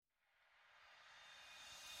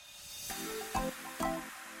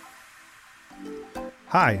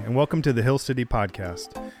Hi, and welcome to the Hill City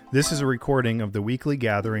Podcast. This is a recording of the weekly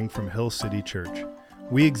gathering from Hill City Church.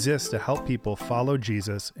 We exist to help people follow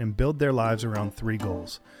Jesus and build their lives around three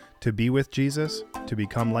goals: to be with Jesus, to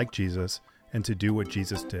become like Jesus, and to do what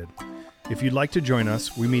Jesus did. If you'd like to join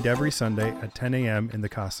us, we meet every Sunday at 10 a.m. in the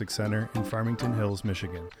Cossack Center in Farmington Hills,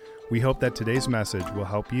 Michigan. We hope that today's message will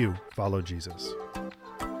help you follow Jesus.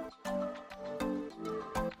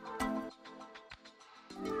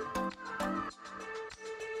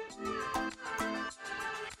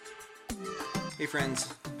 Hey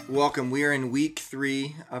friends, welcome. We are in week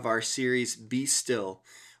 3 of our series, Be Still,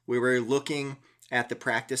 where we're looking at the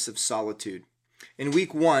practice of solitude. In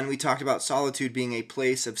week 1, we talked about solitude being a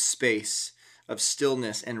place of space, of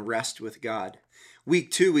stillness, and rest with God. Week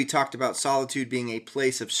 2, we talked about solitude being a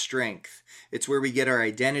place of strength. It's where we get our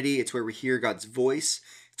identity, it's where we hear God's voice,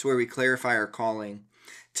 it's where we clarify our calling.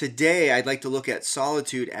 Today, I'd like to look at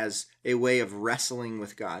solitude as a way of wrestling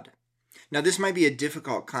with God. Now, this might be a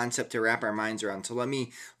difficult concept to wrap our minds around, so let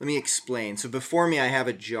me explain. So before me, I have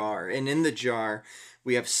a jar, and in the jar,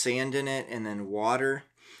 we have sand in it and then water.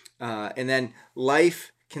 And then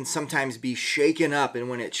life can sometimes be shaken up, and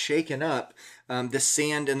when it's shaken up, the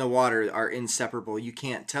sand and the water are inseparable. You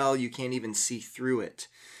can't tell, you can't even see through it.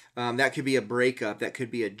 That could be a breakup, that could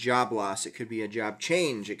be a job loss, it could be a job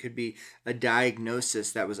change, it could be a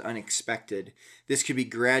diagnosis that was unexpected. This could be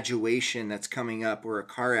graduation that's coming up or a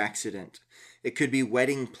car accident. It could be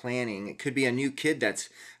wedding planning, it could be a new kid that's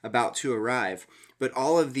about to arrive. But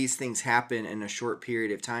all of these things happen in a short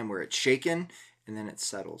period of time where it's shaken and then it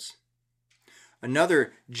settles.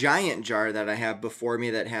 Another giant jar that I have before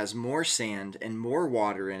me that has more sand and more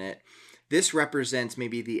water in it, this represents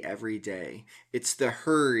maybe the everyday. It's the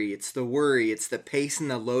hurry, it's the worry, it's the pace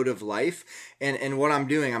and the load of life. And what I'm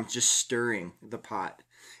doing, I'm just stirring the pot.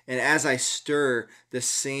 And as I stir, the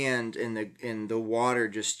sand and the water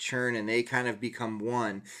just churn and they kind of become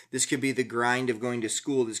one. This could be the grind of going to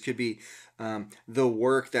school. This could be the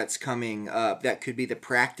work that's coming up. That could be the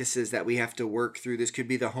practices that we have to work through. This could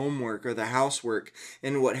be the homework or the housework.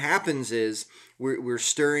 And what happens is we're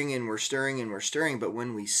stirring and we're stirring and we're stirring. But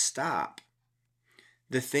when we stop,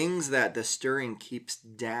 the things that the stirring keeps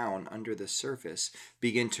down under the surface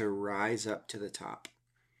begin to rise up to the top.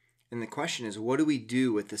 And the question is, what do we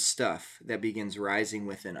do with the stuff that begins rising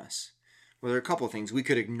within us? Well, there are a couple of things. We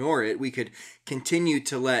could ignore it. We could continue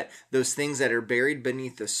to let those things that are buried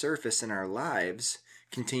beneath the surface in our lives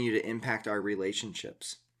continue to impact our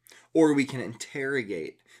relationships. Or we can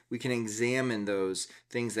interrogate. We can examine those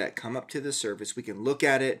things that come up to the surface. We can look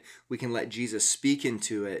at it. We can let Jesus speak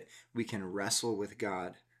into it. We can wrestle with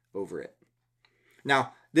God over it.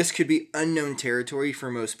 Now, this could be unknown territory for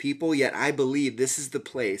most people, yet I believe this is the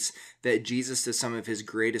place that Jesus does some of his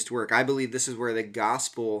greatest work. I believe this is where the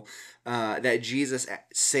gospel that Jesus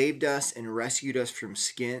saved us and rescued us from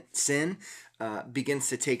sin begins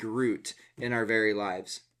to take root in our very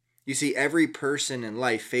lives. You see, every person in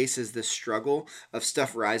life faces this struggle of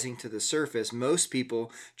stuff rising to the surface. Most people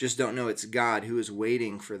just don't know it's God who is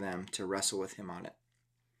waiting for them to wrestle with him on it.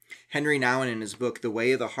 Henry Nouwen, in his book, The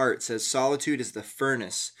Way of the Heart, says solitude is the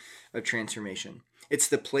furnace of transformation. It's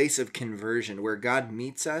the place of conversion where God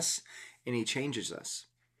meets us and he changes us.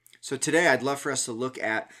 So today I'd love for us to look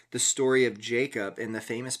at the story of Jacob in the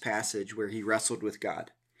famous passage where he wrestled with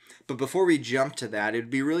God. But before we jump to that, it would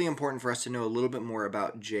be really important for us to know a little bit more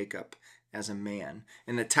about Jacob as a man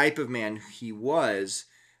and the type of man he was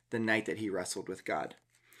the night that he wrestled with God.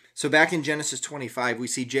 So back in Genesis 25, we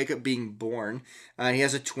see Jacob being born. He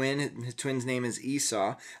has a twin. His twin's name is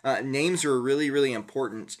Esau. Names were really, really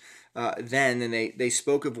important then, and they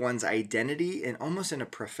spoke of one's identity in almost in a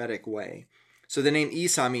prophetic way. So the name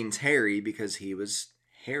Esau means hairy because he was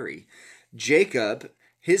hairy. Jacob,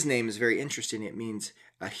 his name is very interesting. It means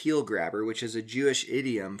a heel grabber, which is a Jewish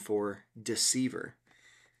idiom for deceiver.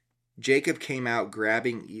 Jacob came out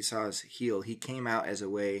grabbing Esau's heel. He came out as a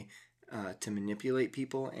way to manipulate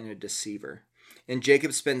people and a deceiver. And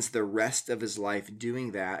Jacob spends the rest of his life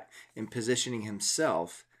doing that and positioning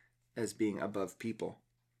himself as being above people.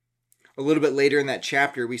 A little bit later in that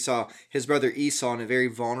chapter, we saw his brother Esau in a very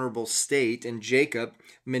vulnerable state, and Jacob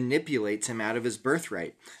manipulates him out of his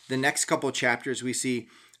birthright. The next couple chapters, we see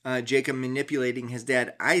Jacob manipulating his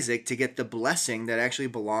dad Isaac to get the blessing that actually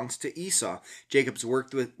belongs to Esau. Jacob's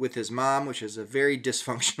worked with his mom, which is a very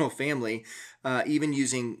dysfunctional family, even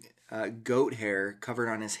using goat hair covered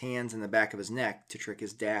on his hands and the back of his neck to trick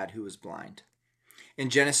his dad, who was blind. In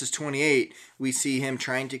Genesis 28, we see him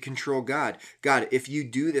trying to control God. God, if you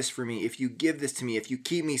do this for me, if you give this to me, if you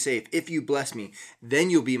keep me safe, if you bless me, then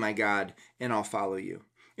you'll be my God and I'll follow you.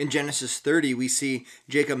 In Genesis 30, we see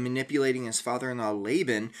Jacob manipulating his father-in-law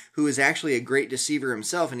Laban, who is actually a great deceiver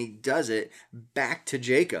himself, and he does it back to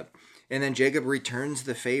Jacob. And then Jacob returns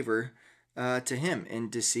the favor to him in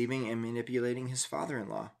deceiving and manipulating his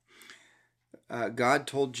father-in-law. God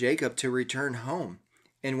told Jacob to return home.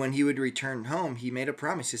 And when he would return home, he made a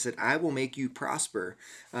promise. He said, I will make you prosper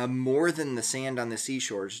more than the sand on the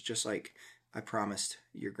seashores, just like I promised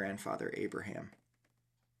your grandfather Abraham.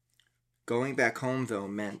 Going back home, though,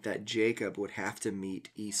 meant that Jacob would have to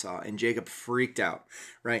meet Esau, and Jacob freaked out,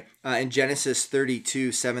 right? In Genesis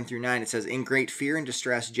 32, 7 through 9, it says, in great fear and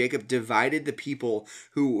distress, Jacob divided the people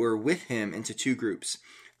who were with him into two groups,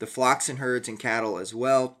 the flocks and herds and cattle as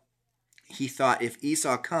well. He thought, if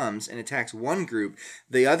Esau comes and attacks one group,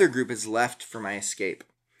 the other group is left for my escape.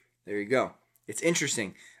 There you go. It's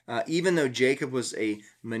interesting. Even though Jacob was a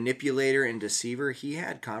manipulator and deceiver, he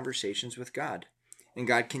had conversations with God. And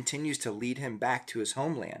God continues to lead him back to his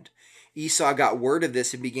homeland. Esau got word of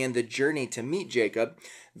this and began the journey to meet Jacob,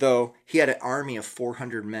 though he had an army of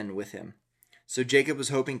 400 men with him. So Jacob was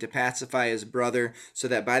hoping to pacify his brother so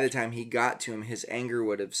that by the time he got to him, his anger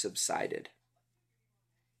would have subsided.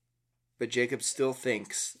 But Jacob still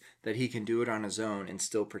thinks that he can do it on his own and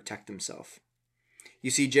still protect himself.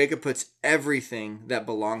 You see, Jacob puts everything that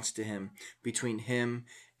belongs to him between him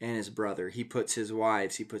and his brother. He puts his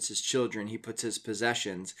wives, he puts his children, he puts his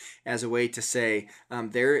possessions as a way to say,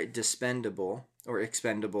 they're expendable,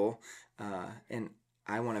 and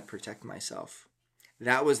I want to protect myself.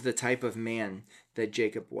 That was the type of man that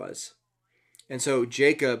Jacob was. And so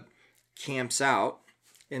Jacob camps out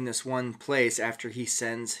in this one place after he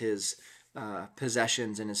sends his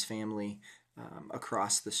possessions and his family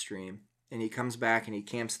across the stream. And he comes back and he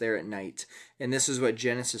camps there at night. And this is what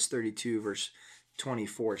Genesis 32 verse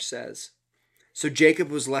 24 says. So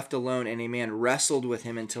Jacob was left alone, and a man wrestled with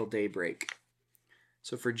him until daybreak.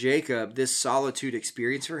 So for Jacob, this solitude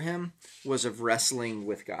experience for him was of wrestling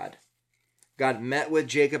with God. God met with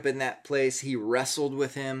Jacob in that place. He wrestled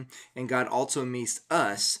with him, and God also meets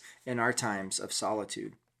us in our times of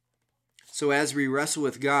solitude. So as we wrestle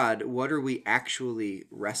with God, what are we actually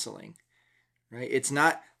wrestling? Right? It's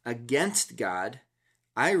not against God.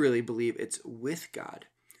 I really believe it's with God.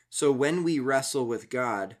 So when we wrestle with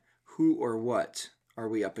God, who or what are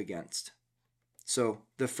we up against? So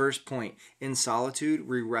the first point, in solitude,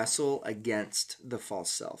 we wrestle against the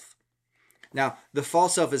false self. Now, the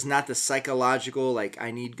false self is not the psychological, like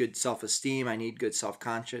I need good self-esteem, I need good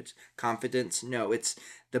self-confidence. No, it's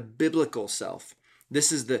the biblical self.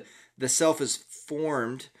 This is the self is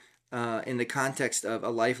formed in the context of a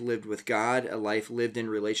life lived with God, a life lived in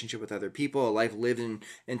relationship with other people, a life lived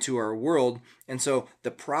into our world. And so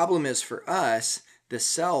the problem is for us, the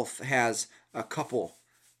self has a couple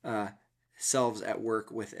selves at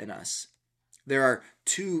work within us. There are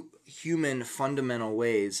two human fundamental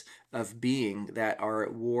ways of being that are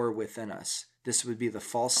at war within us. This would be the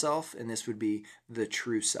false self, and this would be the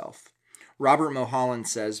true self. Robert Mulholland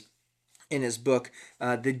says, in his book,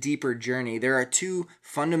 The Deeper Journey, there are two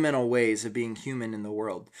fundamental ways of being human in the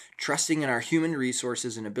world: trusting in our human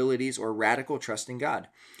resources and abilities, or radical trust in God.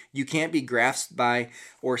 You can't be grasped by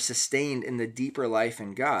or sustained in the deeper life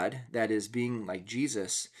in God, that is, being like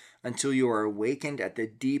Jesus, until you are awakened at the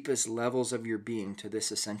deepest levels of your being to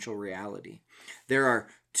this essential reality. There are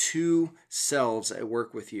two selves at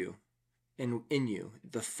work with you, in you.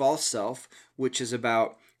 The false self, which is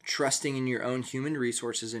about trusting in your own human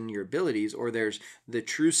resources and your abilities, or there's the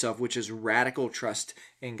true self, which is radical trust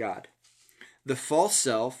in God. The false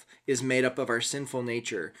self is made up of our sinful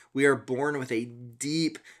nature. We are born with a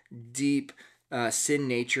deep sin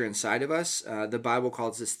nature inside of us. The Bible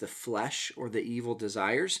calls this the flesh, or the evil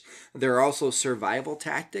desires. There are also survival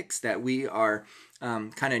tactics that we are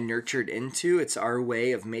kind of nurtured into. It's our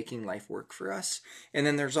way of making life work for us. And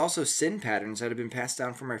then there's also sin patterns that have been passed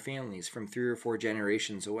down from our families from 3 or 4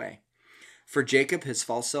 generations away. For Jacob, his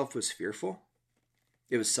false self was fearful.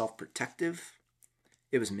 It was self-protective.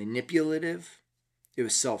 It was manipulative. It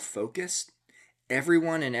was self-focused.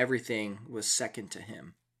 Everyone and everything was second to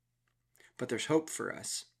him. But there's hope for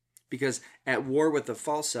us, because at war with the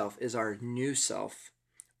false self is our new self,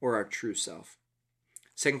 or our true self.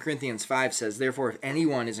 2 Corinthians 5 says, therefore, if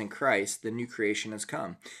anyone is in Christ, the new creation has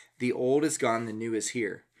come. The old is gone, the new is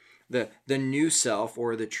here. The new self,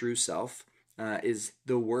 or the true self, is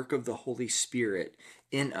the work of the Holy Spirit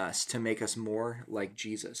in us to make us more like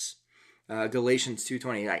Jesus. Galatians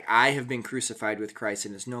 2:20, like, I have been crucified with Christ,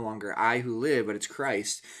 and it's no longer I who live, but it's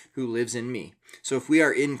Christ who lives in me. So if we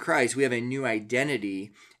are in Christ, we have a new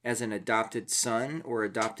identity, as an adopted son or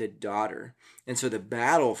adopted daughter. And so the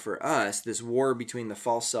battle for us, this war between the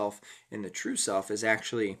false self and the true self, is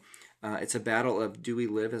actually it's a battle of, do we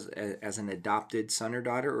live as an adopted son or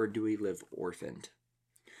daughter, or do we live orphaned?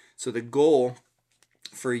 So the goal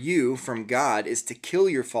for you from God is to kill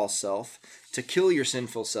your false self, to kill your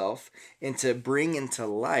sinful self, and to bring into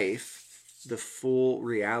life the full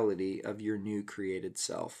reality of your new created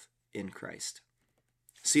self in Christ.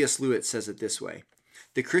 C.S. Lewis says it this way: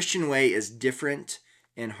 the Christian way is different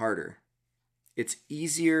and harder. It's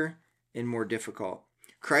easier and more difficult.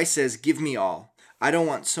 Christ says, give me all. I don't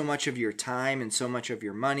want so much of your time and so much of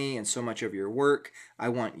your money and so much of your work. I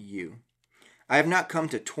want you. I have not come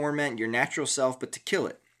to torment your natural self, but to kill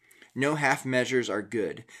it. No half measures are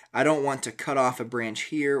good. I don't want to cut off a branch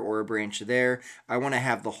here or a branch there. I want to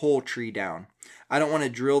have the whole tree down. I don't want to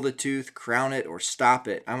drill the tooth, crown it, or stop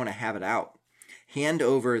it. I want to have it out. Hand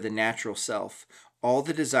over the natural self, all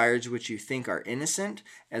the desires which you think are innocent,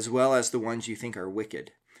 as well as the ones you think are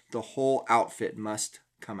wicked. The whole outfit must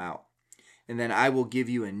come out. And then I will give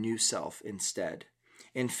you a new self instead.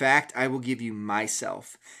 In fact, I will give you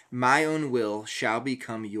myself. My own will shall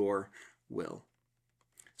become your will.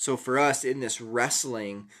 So for us, in this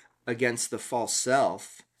wrestling against the false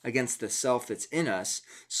self, against the self that's in us,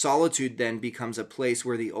 solitude then becomes a place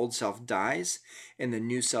where the old self dies and the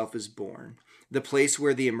new self is born. The place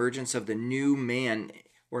where the emergence of the new man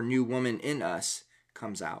or new woman in us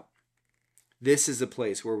comes out. This is the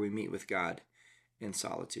place where we meet with God in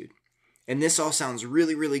solitude. And this all sounds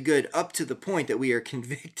really, really good up to the point that we are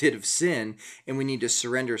convicted of sin and we need to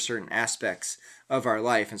surrender certain aspects of our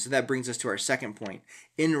life. And so that brings us to our second point.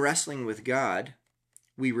 In wrestling with God,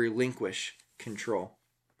 we relinquish control.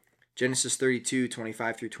 Genesis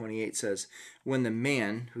 32:25-28 says, when the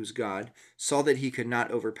man, who's God, saw that he could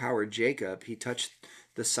not overpower Jacob, he touched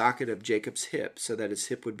the socket of Jacob's hip so that his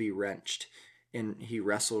hip would be wrenched, and he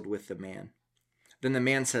wrestled with the man. Then the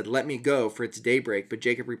man said, let me go, for it's daybreak. But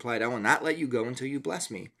Jacob replied, I will not let you go until you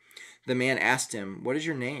bless me. The man asked him, what is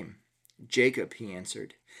your name? Jacob, he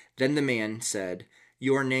answered. Then the man said,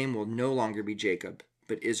 your name will no longer be Jacob,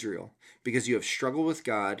 but Israel, because you have struggled with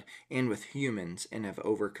God and with humans and have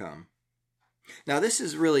overcome. Now this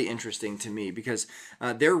is really interesting to me because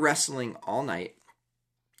they're wrestling all night,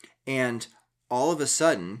 and all of a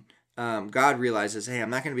sudden, God realizes, hey, I'm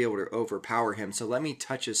not going to be able to overpower him, so let me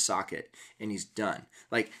touch his socket, and he's done.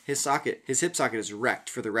 Like, his hip socket is wrecked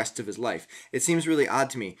for the rest of his life. It seems really odd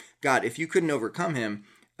to me. God, if you couldn't overcome him,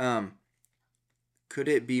 could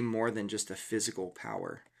it be more than just a physical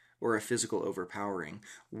power or a physical overpowering?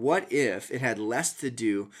 What if it had less to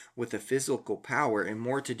do with a physical power and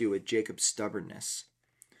more to do with Jacob's stubbornness?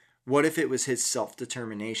 What if it was his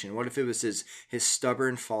self-determination? What if it was his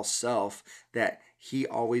stubborn false self that he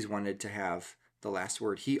always wanted to have the last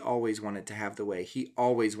word? He always wanted to have the way. He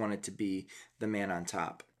always wanted to be the man on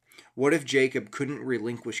top. What if Jacob couldn't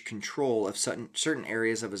relinquish control of certain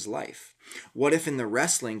areas of his life? What if in the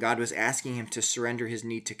wrestling, God was asking him to surrender his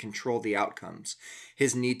need to control the outcomes,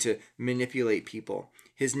 his need to manipulate people,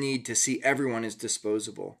 his need to see everyone as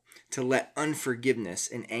disposable, to let unforgiveness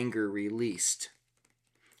and anger released?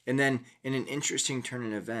 And then, in an interesting turn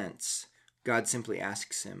in events, God simply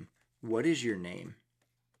asks him, what is your name?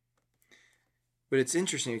 But it's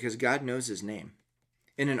interesting because God knows his name.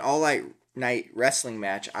 In an all-night wrestling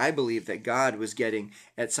match, I believe that God was getting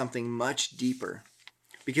at something much deeper,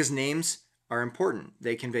 because names are important.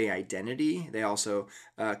 They convey identity. They also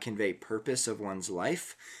convey purpose of one's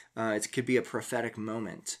life. It could be a prophetic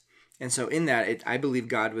moment. And so in that, I believe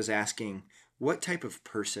God was asking, what type of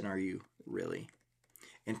person are you really?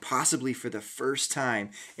 And possibly for the first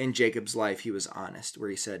time in Jacob's life, he was honest, where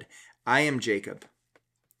he said, I am Jacob.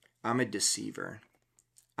 I'm a deceiver.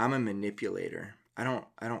 I'm a manipulator. I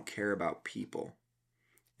don't care about people.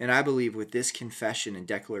 And I believe with this confession and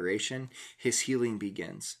declaration, his healing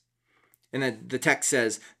begins. And the text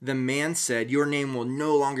says, the man said, your name will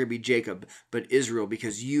no longer be Jacob, but Israel,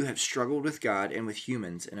 because you have struggled with God and with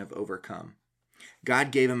humans and have overcome.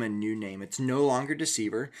 God gave him a new name. It's no longer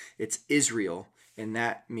deceiver. It's Israel. And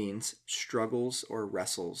that means struggles or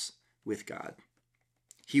wrestles with God.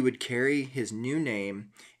 He would carry his new name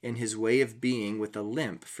and his way of being with a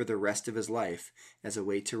limp for the rest of his life as a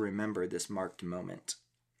way to remember this marked moment.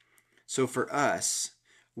 So for us,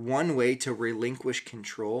 one way to relinquish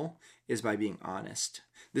control is by being honest.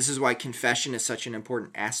 This is why confession is such an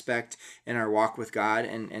important aspect in our walk with God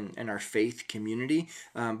and our faith community,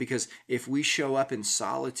 because if we show up in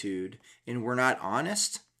solitude and we're not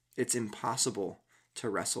honest, it's impossible to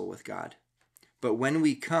wrestle with God. But when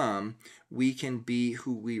we come, we can be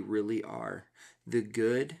who we really are. The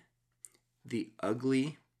good, the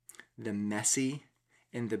ugly, the messy,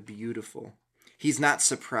 and the beautiful. He's not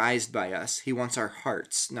surprised by us. He wants our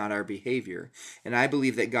hearts, not our behavior. And I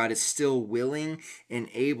believe that God is still willing and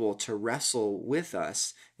able to wrestle with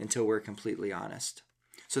us until we're completely honest.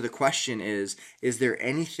 So the question is there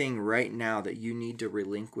anything right now that you need to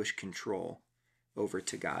relinquish control over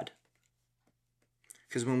to God?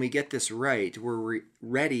 Because when we get this right, we're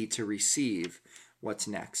ready to receive what's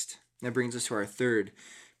next. That brings us to our third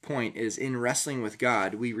point, is in wrestling with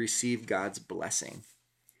God, we receive God's blessing.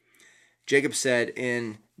 Jacob said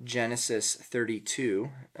in Genesis 32,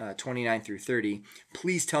 29 through 30,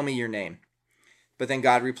 "Please tell me your name." But then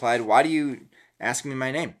God replied, "Why do you ask me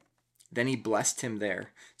my name?" Then he blessed him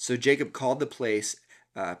there. So Jacob called the place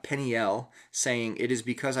Peniel, saying, "It is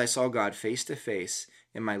because I saw God face to face,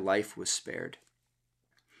 and my life was spared."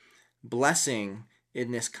 Blessing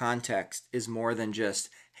in this context is more than just,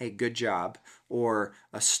 hey, good job, or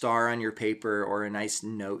a star on your paper, or a nice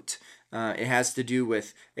note. It has to do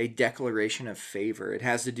with a declaration of favor. It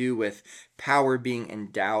has to do with power being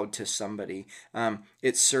endowed to somebody.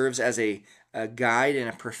 It serves as a guide and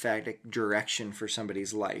a prophetic direction for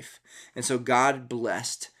somebody's life. And so God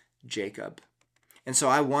blessed Jacob. And so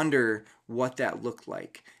I wonder what that looked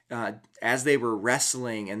like. As they were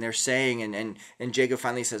wrestling and they're saying, and Jacob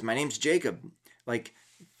finally says, "My name's Jacob." Like,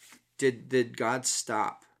 did God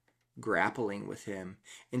stop grappling with him?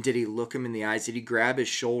 And did he look him in the eyes? Did he grab his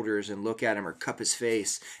shoulders and look at him, or cup his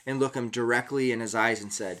face and look him directly in his eyes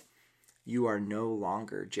and said, "You are no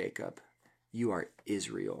longer Jacob. You are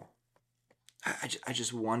Israel"? I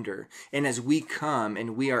just wonder. And as we come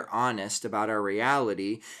and we are honest about our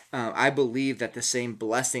reality, I believe that the same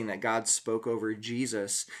blessing that God spoke over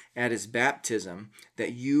Jesus at his baptism,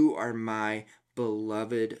 that you are my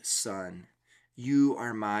beloved son, you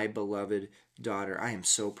are my beloved daughter, I am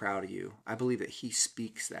so proud of you. I believe that he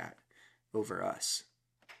speaks that over us.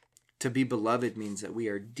 To be beloved means that we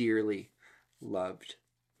are dearly loved.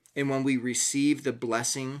 And when we receive the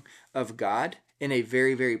blessing of God in a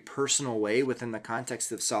very, very personal way within the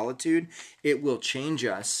context of solitude, it will change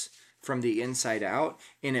us from the inside out,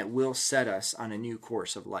 and it will set us on a new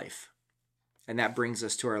course of life. And that brings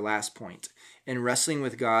us to our last point. In wrestling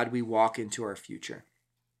with God, we walk into our future.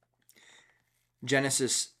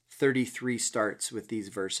 Genesis 33 starts with these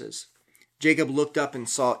verses. Jacob looked up and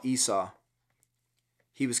saw Esau.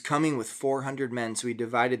 He was coming with 400 men, so he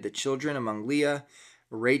divided the children among Leah,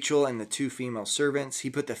 Rachel, and the 2 female servants. He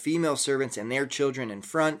put the female servants and their children in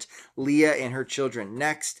front, Leah and her children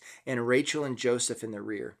next, and Rachel and Joseph in the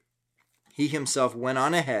rear. He himself went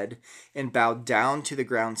on ahead and bowed down to the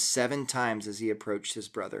ground 7 times as he approached his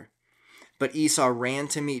brother. But Esau ran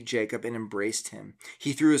to meet Jacob and embraced him.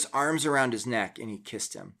 He threw his arms around his neck and he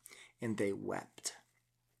kissed him, and they wept.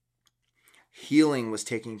 Healing was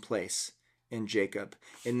taking place in Jacob,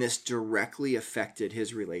 and this directly affected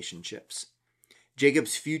his relationships.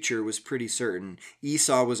 Jacob's future was pretty certain.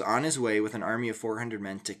 Esau was on his way with an army of 400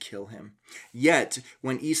 men to kill him. Yet,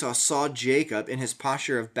 when Esau saw Jacob in his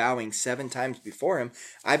posture of bowing 7 times before him,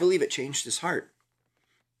 I believe it changed his heart.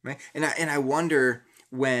 Right? And I wonder,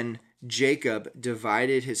 when Jacob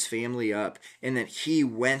divided his family up and that he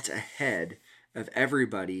went ahead of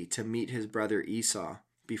everybody to meet his brother Esau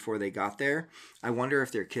before they got there, I wonder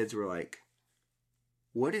if their kids were like,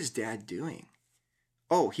 "What is Dad doing?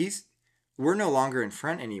 Oh, we're no longer in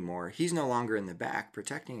front anymore. He's no longer in the back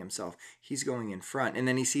protecting himself. He's going in front." And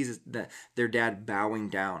then he sees their dad bowing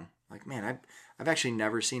down. Like, man, I've actually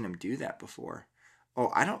never seen him do that before. Oh,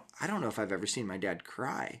 I don't know if I've ever seen my dad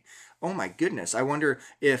cry. Oh my goodness. I wonder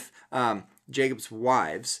if Jacob's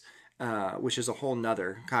wives, which is a whole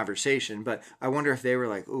nother conversation, but I wonder if they were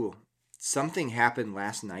like, "Ooh, something happened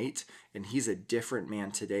last night and he's a different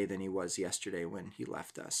man today than he was yesterday when he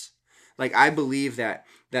left us." Like, I believe that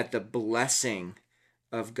the blessing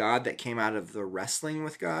of God that came out of the wrestling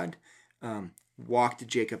with God walked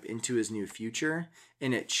Jacob into his new future,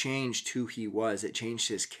 and it changed who he was. It changed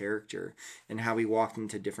his character and how he walked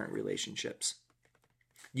into different relationships.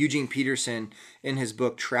 Eugene Peterson, in his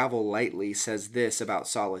book Travel Lightly, says this about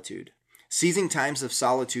solitude. Seizing times of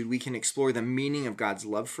solitude, we can explore the meaning of God's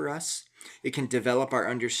love for us. It can develop our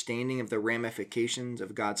understanding of the ramifications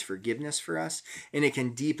of God's forgiveness for us, and it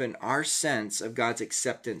can deepen our sense of God's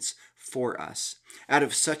acceptance for us. Out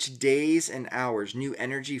of such days and hours, new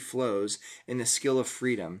energy flows, and the skill of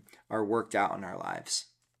freedom are worked out in our lives.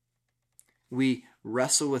 We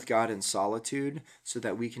wrestle with God in solitude so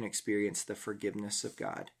that we can experience the forgiveness of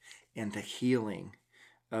God and the healing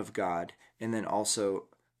of God, and then also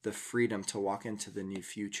the freedom to walk into the new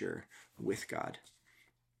future with God.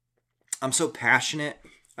 I'm so passionate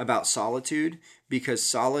about solitude because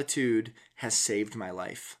solitude has saved my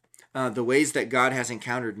life. the ways that God has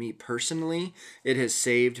encountered me personally, it has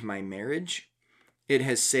saved my marriage. It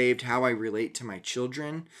has saved how I relate to my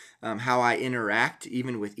children, how I interact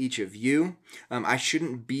even with each of you. I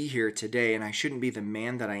shouldn't be here today, and I shouldn't be the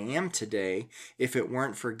man that I am today if it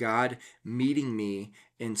weren't for God meeting me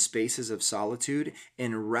in spaces of solitude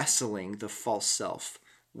and wrestling the false self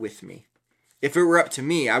with me. If it were up to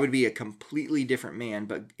me, I would be a completely different man,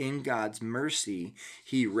 but in God's mercy,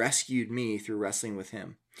 he rescued me through wrestling with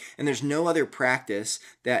him. And there's no other practice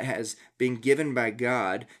that has been given by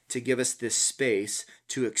God to give us this space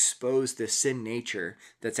to expose the sin nature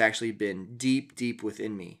that's actually been deep, deep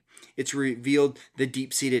within me. It's revealed the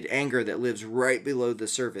deep-seated anger that lives right below the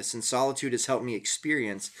surface, and solitude has helped me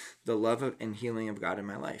experience the love and healing of God in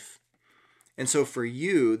my life. And so for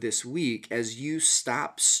you this week, as you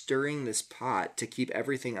stop stirring this pot to keep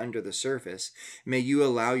everything under the surface, may you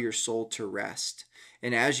allow your soul to rest.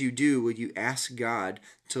 And as you do, would you ask God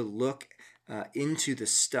to look into the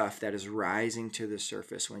stuff that is rising to the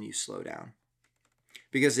surface when you slow down?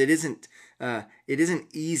 Because it isn't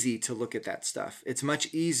easy to look at that stuff. It's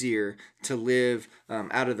much easier to live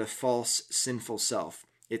out of the false, sinful self.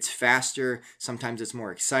 It's faster. Sometimes it's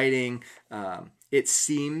more exciting. It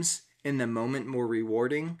seems in the moment more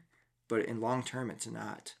rewarding, but in long term it's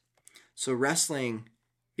not. So wrestling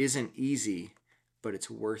isn't easy, but it's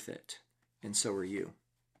worth it. And so are you.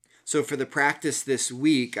 So for the practice this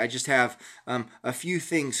week, I just have a few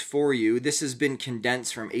things for you. This has been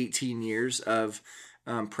condensed from 18 years of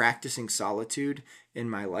practicing solitude in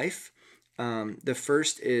my life. The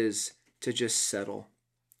first is to just settle.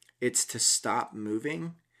 It's to stop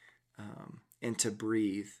moving and to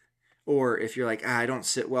breathe. Or if you're like, I don't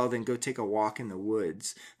sit well, then go take a walk in the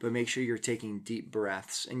woods. But make sure you're taking deep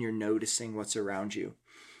breaths and you're noticing what's around you.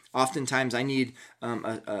 Oftentimes I need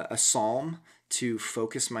a psalm to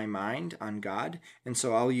focus my mind on God. And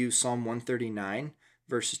so I'll use Psalm 139,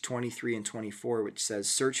 verses 23 and 24, which says,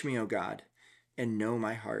 "Search me, O God, and know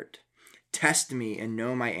my heart. Test me and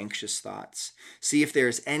know my anxious thoughts. See if there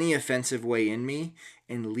is any offensive way in me,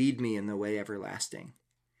 and lead me in the way everlasting."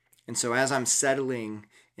 And so as I'm settling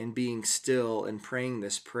and being still and praying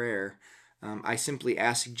this prayer, I simply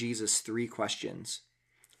ask Jesus 3 questions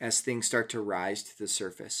as things start to rise to the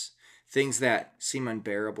surface. Things that seem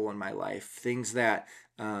unbearable in my life, things that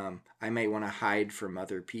I might want to hide from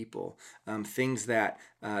other people, things that,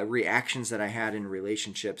 reactions that I had in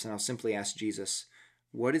relationships. And I'll simply ask Jesus,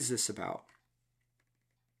 what is this about?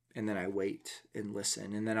 And then I wait and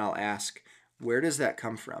listen. And then I'll ask, where does that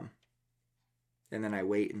come from? And then I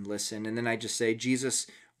wait and listen. And then I just say, Jesus,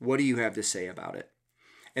 what do you have to say about it?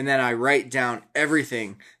 And then I write down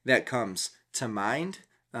everything that comes to mind,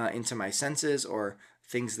 into my senses, or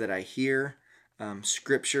things that I hear,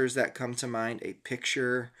 scriptures that come to mind, a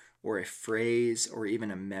picture or a phrase or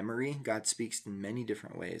even a memory. God speaks in many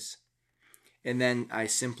different ways. And then I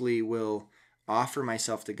simply will offer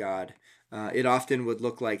myself to God. It often would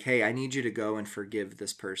look like, hey, I need you to go and forgive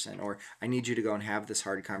this person, or I need you to go and have this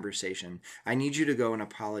hard conversation. I need you to go and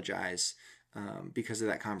apologize because of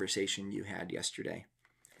that conversation you had yesterday.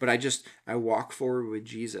 But I walk forward with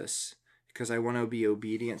Jesus because I want to be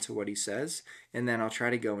obedient to what he says, and then I'll try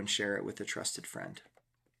to go and share it with a trusted friend.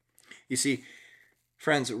 You see,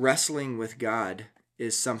 friends, wrestling with God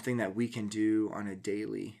is something that we can do on a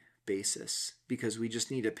daily basis because we just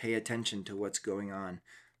need to pay attention to what's going on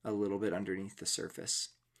a little bit underneath the surface.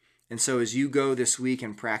 And so as you go this week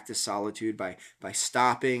and practice solitude by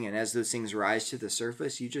stopping, and as those things rise to the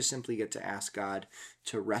surface, you just simply get to ask God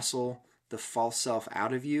to wrestle the false self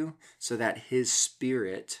out of you so that his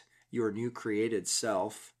spirit, your new created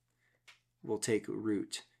self, will take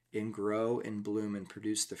root and grow and bloom and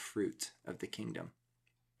produce the fruit of the kingdom.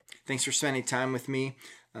 Thanks for spending time with me.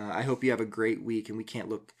 I hope you have a great week, and we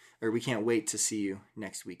can't wait to see you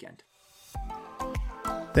next weekend.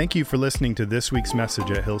 Thank you for listening to this week's message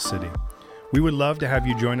at Hill City. We would love to have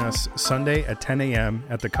you join us Sunday at 10 a.m.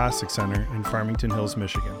 at the Cossack Center in Farmington Hills,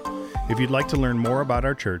 Michigan. If you'd like to learn more about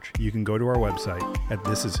our church, you can go to our website at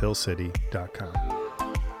thisishillcity.com.